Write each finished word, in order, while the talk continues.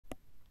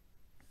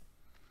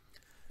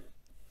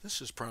This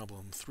is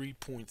problem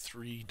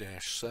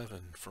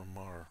 3.3-7 from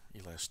our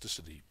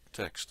elasticity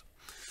text.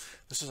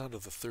 This is out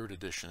of the 3rd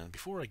edition, and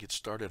before I get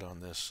started on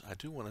this, I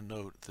do want to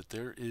note that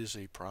there is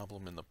a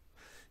problem in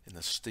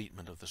the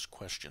statement of this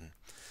question.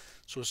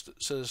 So it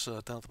says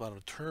down at the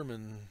bottom,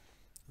 determine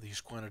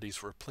these quantities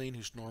for a plane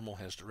whose normal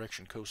has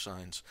direction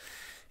cosines.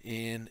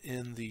 And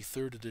in the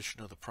 3rd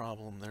edition of the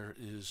problem, there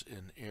is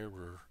an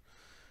error.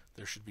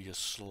 There should be a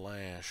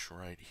slash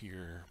right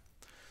here.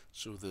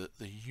 So the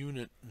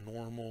unit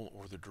normal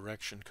or the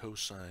direction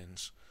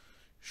cosines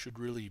should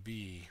really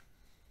be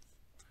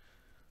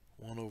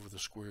 1 over the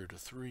square root of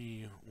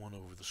 3, 1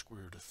 over the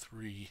square root of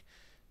 3,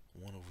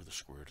 1 over the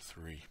square root of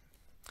 3.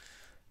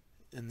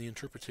 In the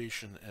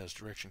interpretation as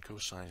direction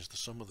cosines, the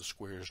sum of the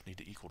squares need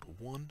to equal to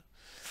 1,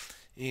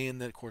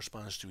 and that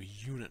corresponds to a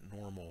unit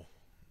normal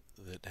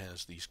that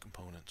has these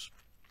components.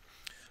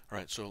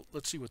 Alright, so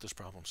let's see what this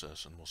problem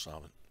says, and we'll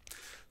solve it. It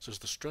says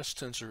the stress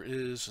tensor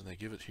is, and they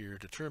give it here,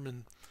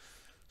 determine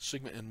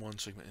sigma n1,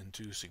 sigma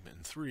n2, sigma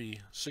n3,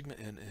 sigma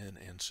nn,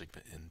 and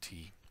sigma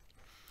nt.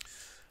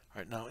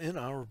 Alright, now in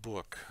our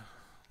book,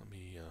 let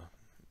me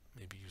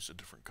maybe use a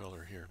different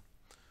color here.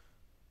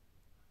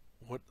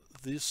 What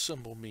this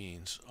symbol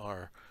means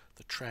are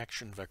the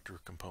traction vector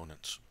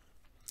components.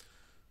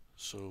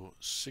 So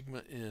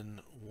sigma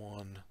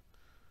n1,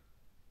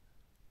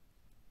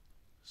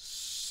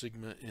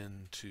 sigma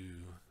n2,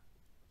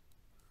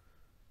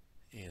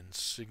 and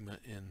sigma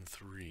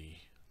n3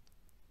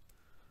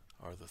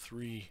 are the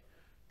 3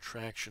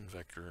 traction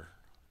vector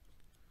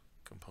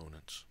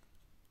components.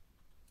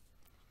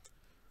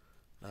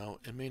 Now,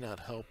 it may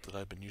not help that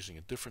I've been using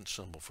a different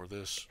symbol for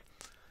this,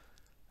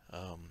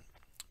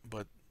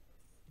 but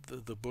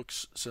the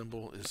book's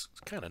symbol is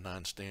kind of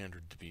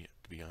non-standard, to be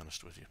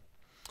honest with you.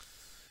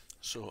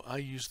 So I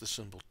use the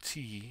symbol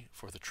T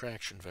for the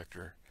traction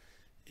vector,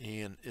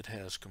 and it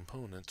has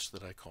components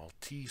that I call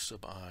T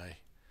sub I,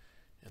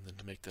 and then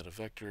to make that a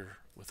vector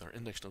with our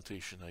index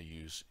notation I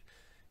use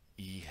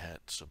E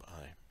hat sub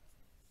I.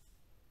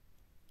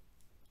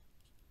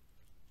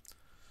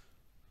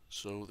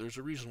 So there's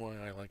a reason why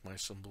I like my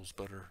symbols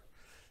better,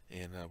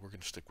 and we're going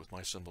to stick with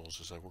my symbols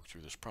as I work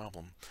through this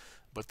problem,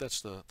 but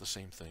that's the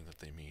same thing that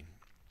they mean.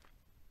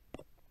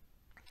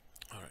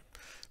 Alright,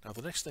 now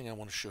the next thing I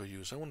want to show you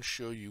is I want to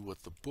show you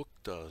what the book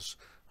does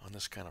on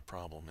this kind of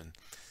problem, and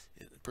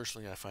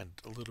personally I find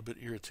it a little bit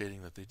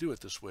irritating that they do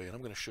it this way, and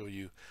I'm going to show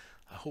you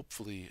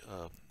hopefully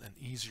an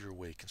easier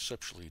way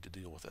conceptually to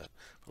deal with that.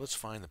 But let's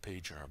find the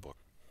page in our book.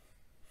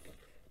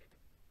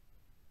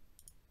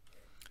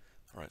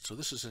 Alright, so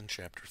this is in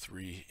chapter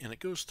 3, and it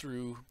goes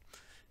through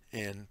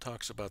and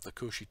talks about the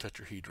Koshi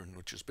Tetrahedron,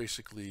 which is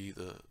basically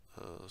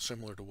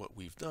similar to what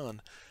we've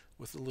done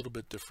with a little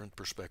bit different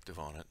perspective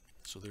on it.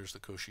 So there's the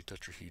Koshi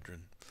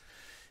Tetrahedron,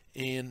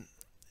 and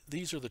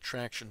these are the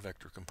traction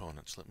vector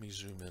components. Let me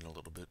zoom in a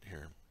little bit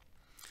here.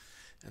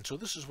 And so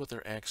this is what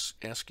they're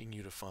asking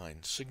you to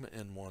find: sigma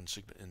n1,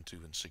 sigma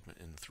n2, and sigma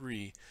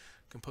n3,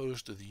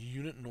 composed of the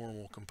unit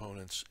normal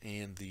components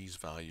and these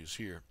values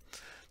here.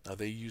 Now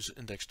they use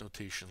index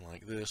notation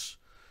like this,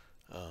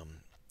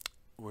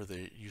 where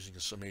they're using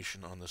a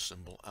summation on the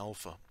symbol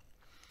alpha.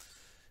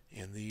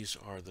 And these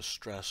are the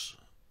stress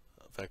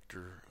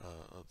vector,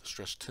 the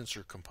stress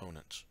tensor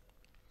components.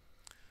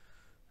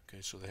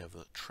 Okay, so they have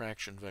the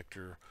traction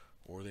vector,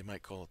 or they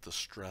might call it the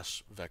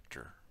stress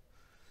vector.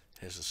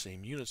 It has the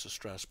same units of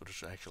stress, but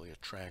it's actually a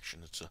traction.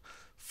 It's a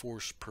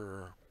force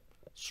per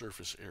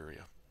surface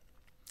area.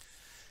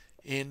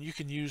 And you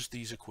can use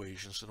these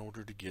equations in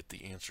order to get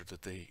the answer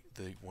that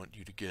they want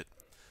you to get.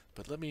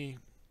 But let me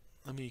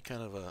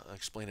kind of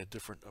explain a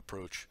different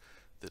approach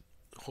that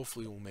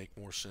hopefully will make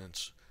more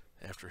sense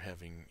after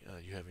having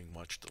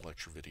watched the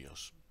lecture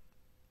videos.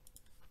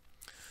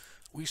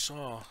 We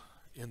saw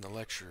in the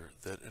lecture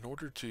that in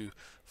order to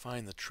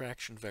find the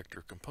traction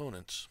vector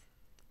components,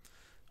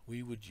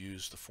 we would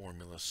use the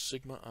formula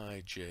sigma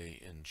I,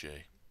 j, and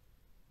j.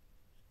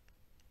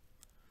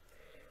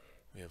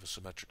 We have a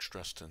symmetric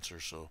stress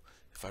tensor, so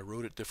if I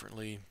wrote it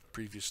differently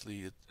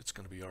previously, it's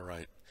going to be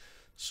alright.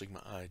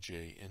 Sigma I,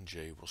 j, and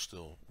j will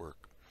still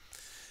work.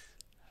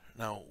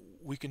 Now,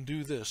 we can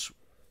do this,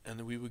 and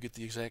then we would get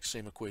the exact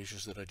same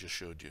equations that I just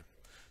showed you.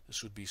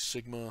 This would be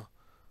sigma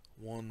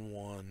 1,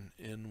 1,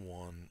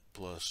 n1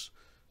 plus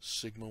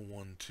sigma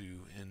 1, 2,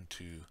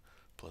 n2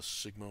 plus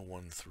sigma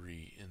 1,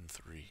 3,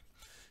 n3.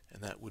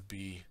 And that would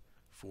be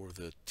for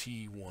the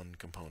T1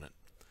 component.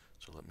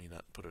 So let me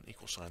not put an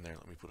equal sign there,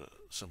 let me put a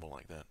symbol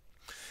like that.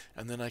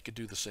 And then I could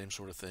do the same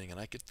sort of thing, and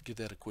I could get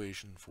that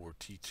equation for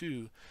T2,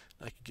 and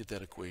I could get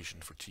that equation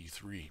for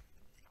T3.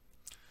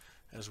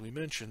 As we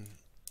mentioned,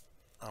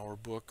 our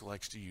book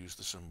likes to use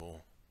the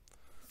symbol.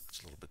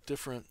 It's a little bit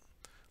different,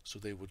 so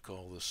they would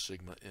call this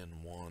sigma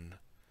n1,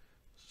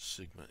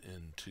 sigma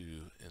n2,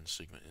 and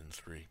sigma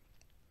n3.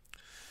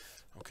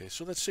 Okay,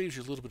 so that saves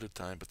you a little bit of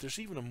time, but there's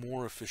even a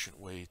more efficient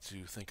way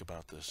to think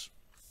about this.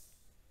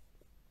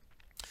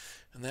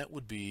 And that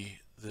would be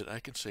that I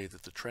can say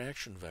that the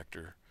traction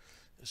vector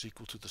is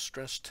equal to the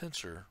stress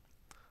tensor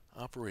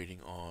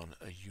operating on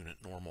a unit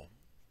normal.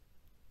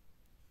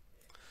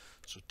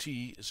 So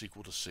T is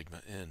equal to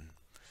sigma n.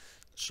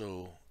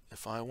 So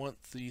if I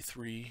want the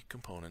three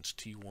components,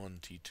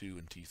 T1, T2,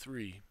 and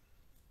T3,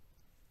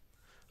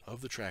 of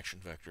the traction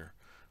vector,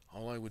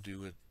 all I would do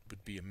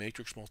would be a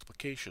matrix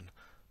multiplication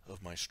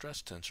of my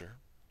stress tensor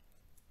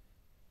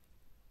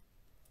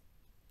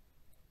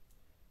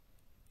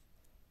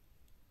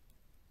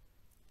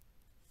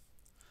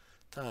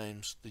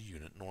times the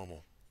unit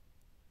normal.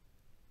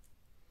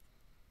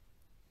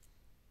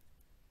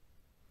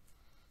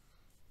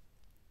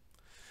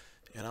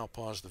 And I'll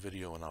pause the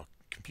video and I'll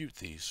compute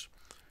these,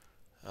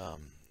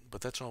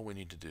 but that's all we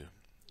need to do.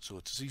 So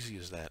it's as easy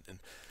as that. And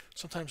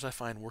sometimes I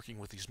find working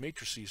with these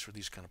matrices for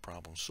these kind of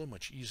problems so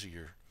much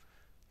easier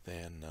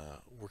than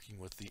working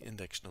with the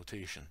index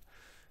notation.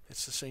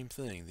 It's the same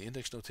thing. The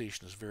index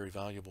notation is very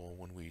valuable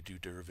when we do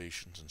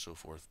derivations and so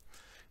forth,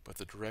 but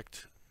the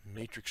direct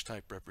matrix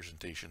type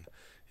representation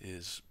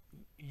is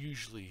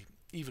usually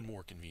even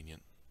more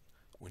convenient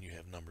when you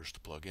have numbers to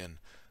plug in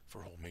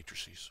for whole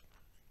matrices.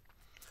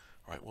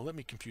 All right, well, let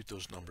me compute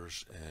those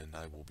numbers and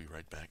I will be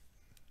right back.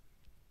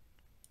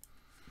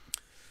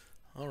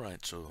 All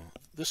right, so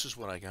this is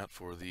what I got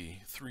for the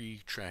three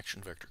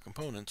traction vector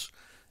components: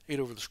 8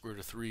 over the square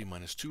root of 3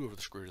 minus 2 over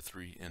the square root of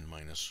 3 and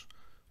minus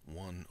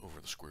 1 over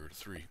the square root of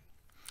 3.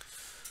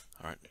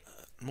 All right,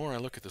 the more I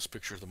look at this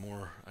picture, the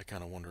more I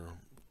kind of wonder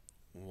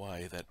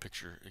why that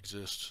picture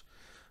exists.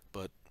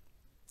 But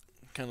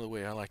kind of the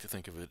way I like to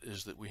think of it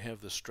is that we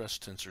have the stress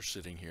tensor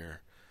sitting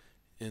here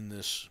in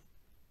this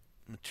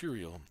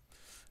material.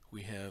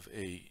 We have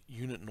a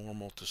unit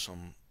normal to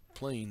some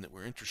plane that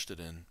we're interested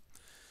in.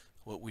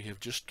 What we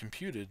have just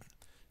computed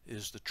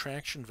is the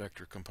traction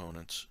vector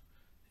components,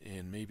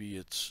 and maybe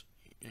it's,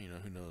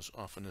 who knows,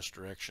 off in this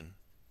direction.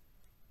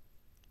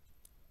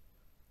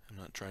 I'm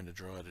not trying to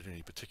draw it at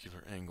any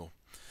particular angle.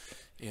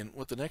 And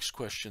what the next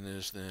question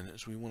is then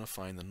is we want to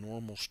find the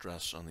normal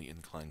stress on the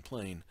inclined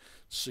plane,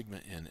 sigma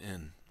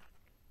nn.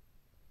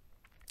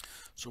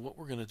 So what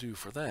we're going to do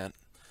for that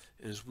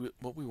is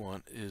what we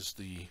want is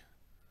the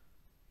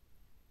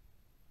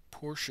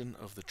portion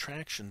of the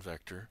traction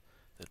vector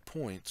that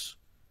points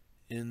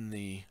in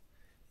the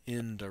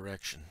n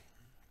direction.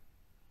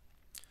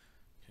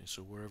 Okay,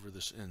 so wherever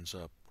this ends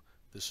up,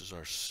 this is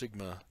our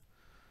sigma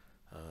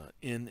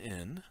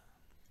nn,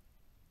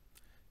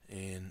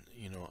 and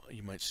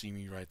you might see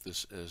me write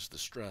this as the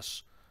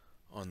stress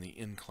on the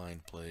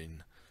inclined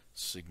plane,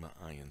 sigma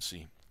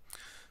inc.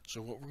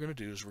 So what we're going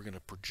to do is we're going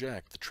to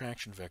project the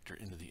traction vector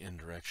into the n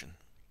direction.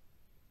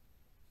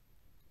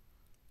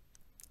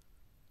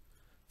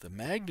 The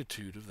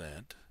magnitude of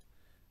that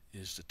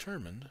is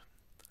determined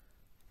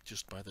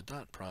just by the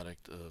dot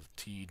product of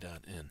t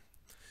dot n.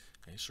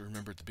 Okay, so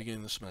remember at the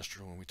beginning of the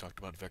semester when we talked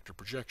about vector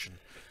projection,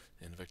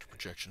 and vector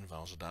projection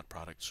involves a dot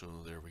product, so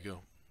there we go.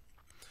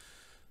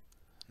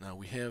 Now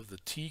we have the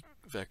t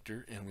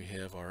vector and we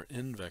have our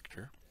n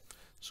vector,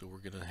 so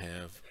we're going to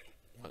have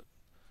what,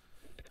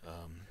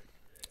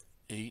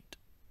 8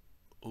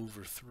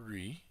 over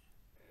 3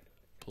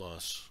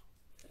 plus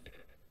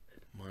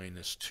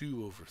minus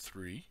 2 over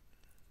 3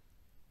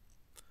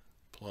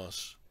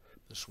 plus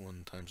this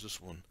one times this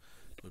one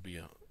would be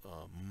a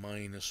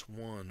minus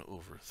 1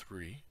 over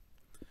 3.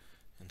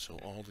 And so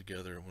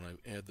altogether, when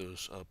I add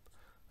those up,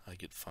 I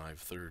get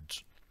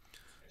 5/3.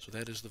 So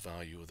that is the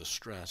value of the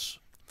stress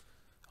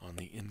on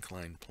the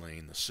inclined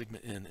plane, the sigma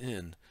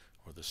nn,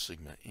 or the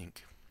sigma inc.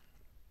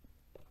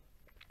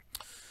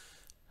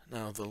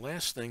 Now the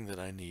last thing that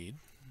I need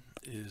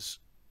is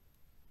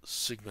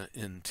sigma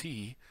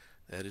nt,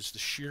 that is the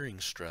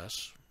shearing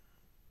stress.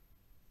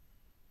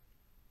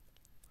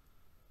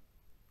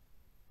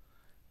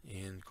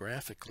 And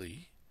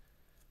graphically,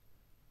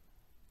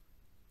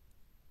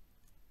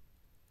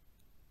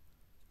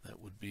 that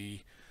would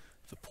be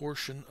the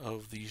portion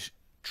of the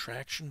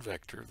traction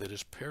vector that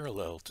is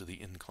parallel to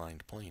the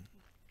inclined plane.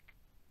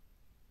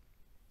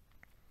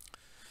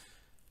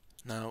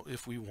 Now,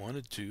 if we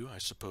wanted to, I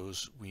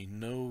suppose we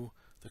know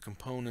the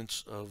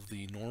components of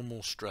the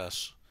normal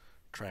stress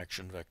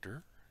traction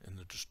vector in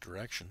this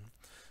direction.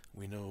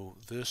 We know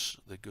this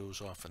that goes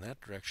off in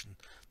that direction,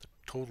 the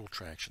total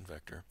traction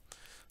vector.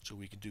 So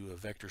we could do a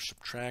vector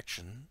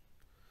subtraction,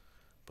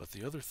 but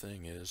the other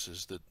thing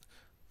is that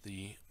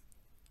the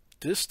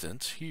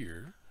distance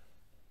here,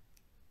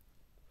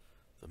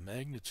 the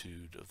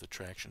magnitude of the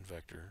traction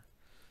vector,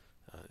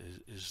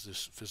 is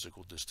this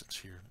physical distance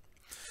here.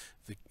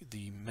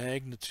 The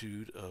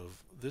magnitude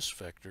of this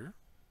vector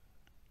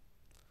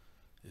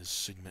is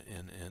sigma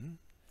nn.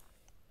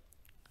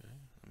 Okay,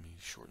 let me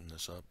shorten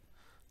this up.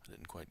 I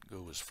didn't quite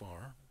go as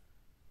far.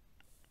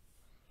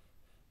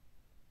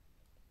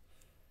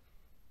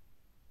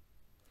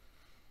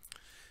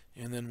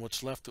 And then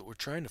what's left that we're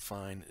trying to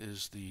find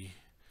is the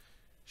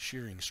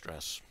shearing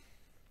stress.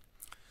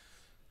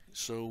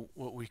 So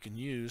what we can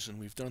use, and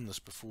we've done this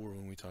before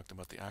when we talked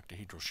about the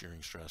octahedral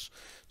shearing stress,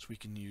 so we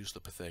can use the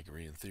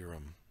Pythagorean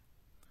theorem.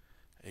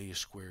 A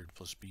squared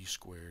plus b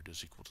squared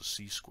is equal to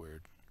c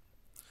squared.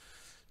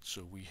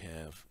 So we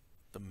have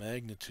the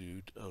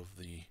magnitude of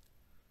the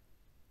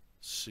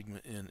sigma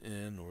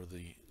nn, or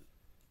the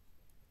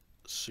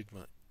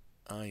sigma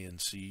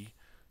inc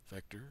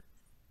vector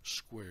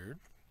squared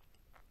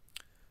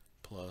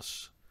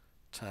plus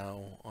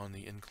tau on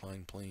the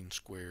inclined plane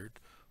squared,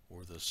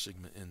 or the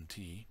sigma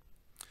nt.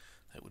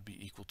 That would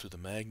be equal to the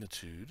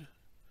magnitude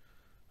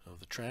of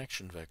the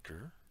traction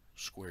vector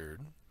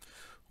squared.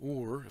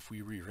 Or if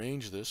we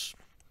rearrange this,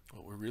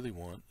 what we really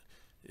want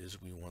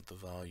is we want the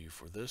value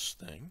for this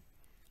thing,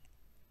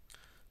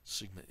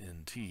 sigma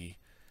nt,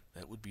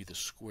 that would be the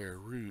square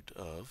root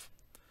of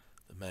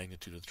the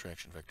magnitude of the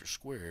traction vector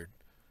squared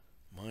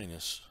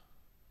minus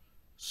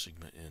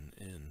sigma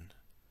n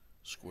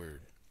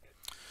squared.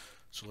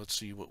 So let's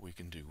see what we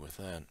can do with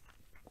that.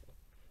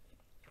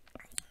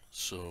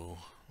 So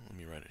let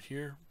me write it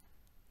here.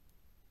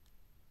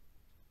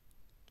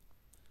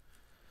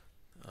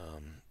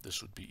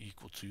 This would be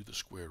equal to the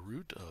square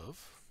root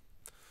of,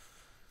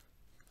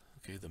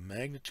 okay, the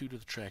magnitude of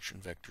the traction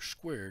vector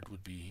squared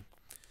would be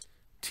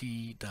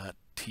t dot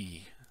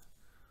t.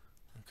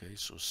 Okay,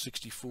 so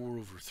 64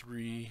 over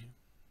 3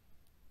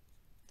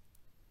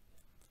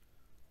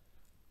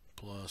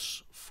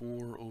 plus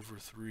 4 over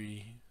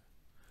 3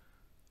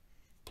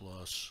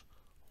 plus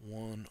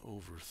 1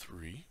 over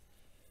 3.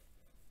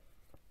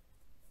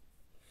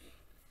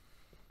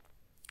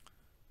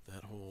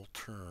 That whole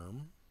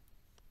term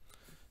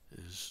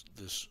is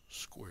this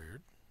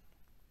squared.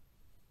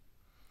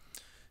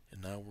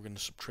 And now we're going to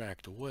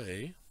subtract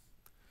away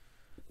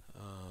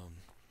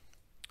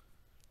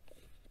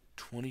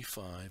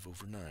 25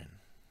 over 9.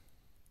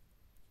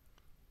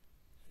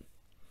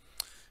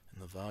 And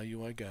the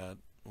value I got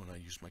when I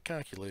used my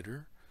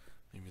calculator,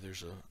 maybe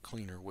there's a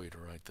cleaner way to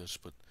write this,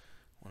 but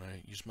when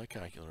I used my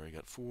calculator, I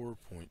got 4.4969.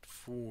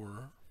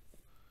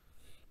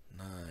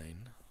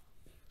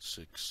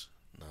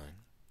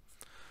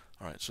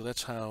 Alright, so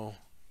that's how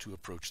to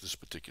approach this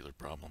particular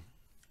problem.